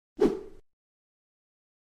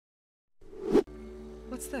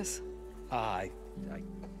What's this? I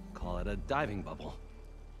call it a diving bubble.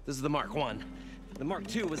 This is the Mark 1. The Mark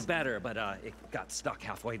 2 was better, but it got stuck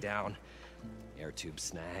halfway down. Air tube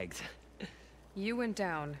snagged. You went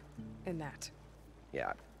down in that.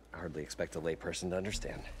 Yeah, I hardly expect a layperson to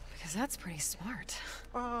understand. Because that's pretty smart.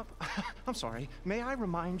 I'm sorry. May I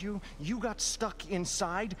remind you, you got stuck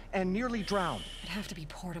inside and nearly drowned. It'd have to be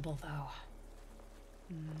portable,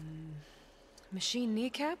 though. Machine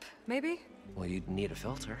kneecap, maybe? Well, you'd need a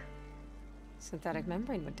filter. Synthetic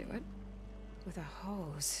membrane would do it. With a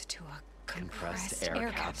hose to a compressed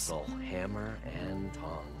Air capsule. Hammer and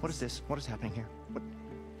tongs. What is this? What is happening here? What?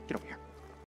 Get over here.